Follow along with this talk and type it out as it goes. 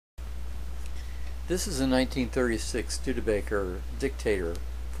This is a 1936 Studebaker Dictator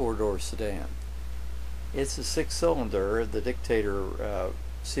four-door sedan. It's a six-cylinder. The Dictator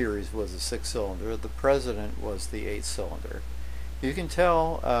series was a six-cylinder. The President was the eight-cylinder. You can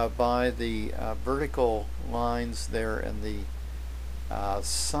tell by the vertical lines there in the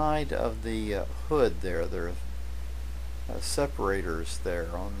side of the hood there. There are separators there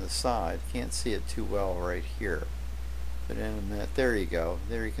on the side. Can't see it too well right here, but in a minute. There you go.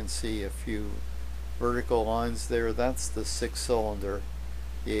 There you can see a few vertical lines there. That's the six-cylinder.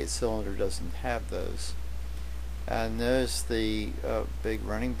 The eight-cylinder doesn't have those. And notice the big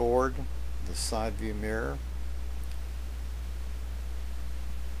running board, the side view mirror.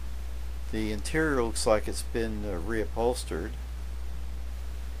 The interior looks like it's been reupholstered,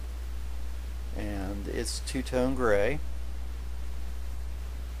 and it's two-tone gray.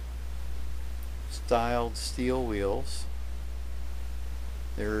 Styled steel wheels.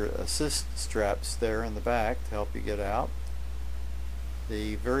 There are assist straps there in the back to help you get out.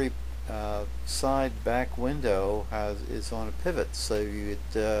 The very side back window is on a pivot, so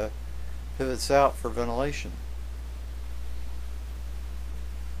it pivots out for ventilation.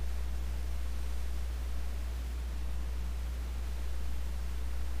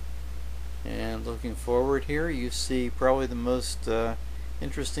 And looking forward here, you see probably the most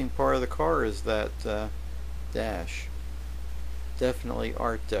interesting part of the car is that dash. Definitely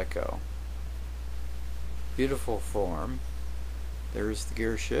Art Deco. Beautiful form. There's the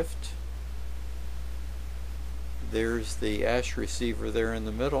gear shift. There's the ash receiver there in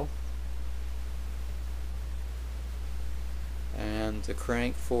the middle. And the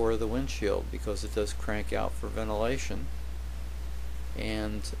crank for the windshield, because it does crank out for ventilation.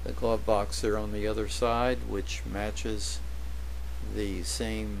 And a glove box there on the other side, which matches the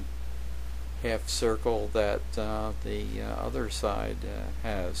same half circle that the other side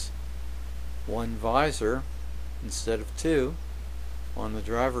has. One visor instead of two on the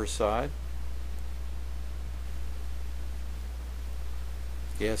driver's side.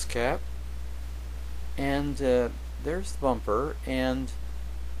 Gas cap. And there's the bumper. And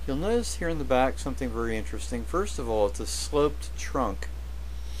you'll notice here in the back something very interesting. First of all, it's a sloped trunk.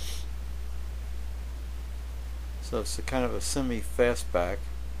 So it's a kind of a semi-fastback.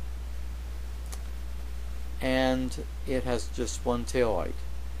 And it has just one taillight.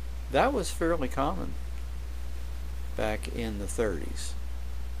 That was fairly common back in the 30s.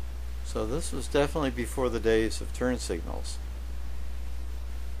 So this was definitely before the days of turn signals.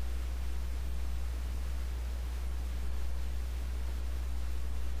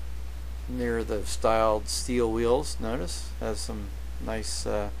 Near the styled steel wheels, notice, has some nice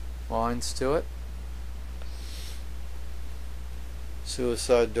lines to it.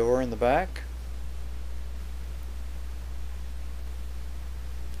 Suicide door in the back.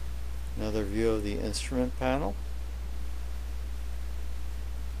 Another view of the instrument panel.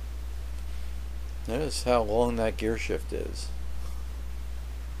 Notice how long that gear shift is.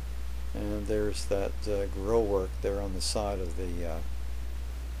 And there's that grill work there on the side of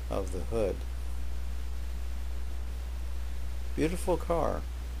the hood. Beautiful car.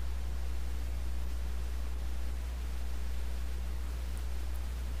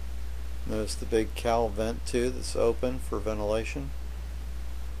 Notice the big cowl vent too that's open for ventilation.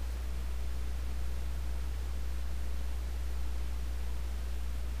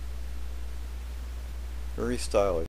 Very stylish.